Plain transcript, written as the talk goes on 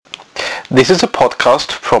This is a podcast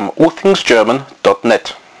from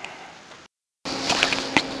allthingsgerman.net.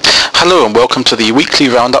 Hello and welcome to the weekly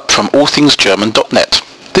roundup from allthingsgerman.net.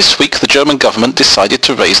 This week the German government decided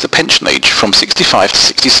to raise the pension age from 65 to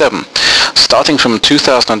 67. Starting from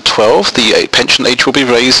 2012, the pension age will be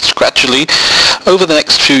raised gradually over the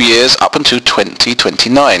next few years up until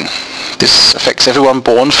 2029. This affects everyone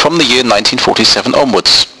born from the year 1947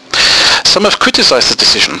 onwards. Some have criticised the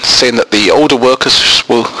decision, saying that the older workers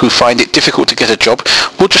who find it difficult to get a job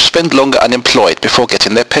will just spend longer unemployed before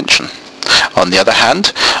getting their pension. On the other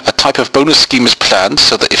hand, a type of bonus scheme is planned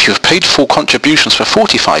so that if you have paid full contributions for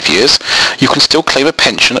 45 years, you can still claim a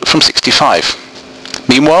pension from 65.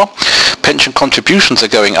 Meanwhile, pension contributions are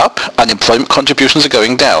going up, unemployment contributions are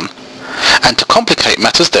going down. And to complicate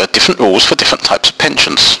matters, there are different rules for different types of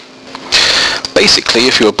pensions. Basically,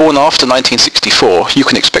 if you were born after 1964, you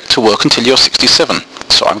can expect to work until you're 67,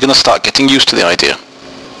 so I'm going to start getting used to the idea.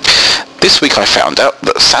 This week I found out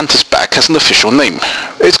that Santa's bag has an official name.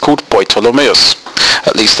 It's called Boitolomeus.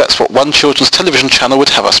 At least that's what one children's television channel would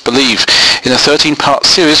have us believe. In a 13-part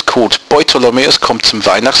series called Boitolomeus kommt zum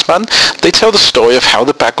Weihnachtsmann, they tell the story of how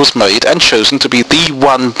the bag was made and chosen to be the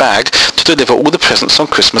one bag to deliver all the presents on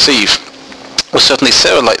Christmas Eve. Well, certainly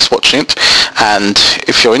Sarah likes watching it, and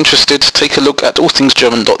if you're interested, take a look at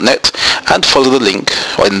allthingsgerman.net and follow the link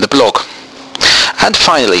in the blog. And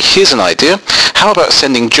finally, here's an idea. How about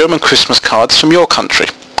sending German Christmas cards from your country?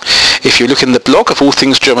 If you look in the blog of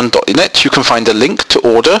allthingsgerman.net, you can find a link to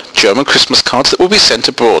order German Christmas cards that will be sent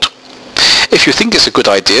abroad. If you think it's a good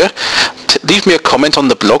idea, leave me a comment on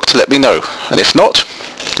the blog to let me know. And if not,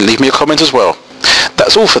 leave me a comment as well.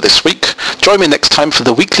 That's all for this week. Join me next time for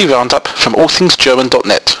the weekly roundup from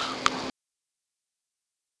allthingsgerman.net.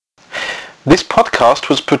 This podcast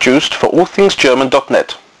was produced for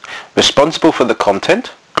allthingsgerman.net. Responsible for the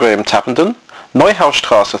content, Graham Tappenden,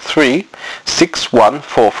 Neuhausstraße 3,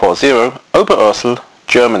 61440, Oberursel,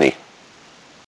 Germany.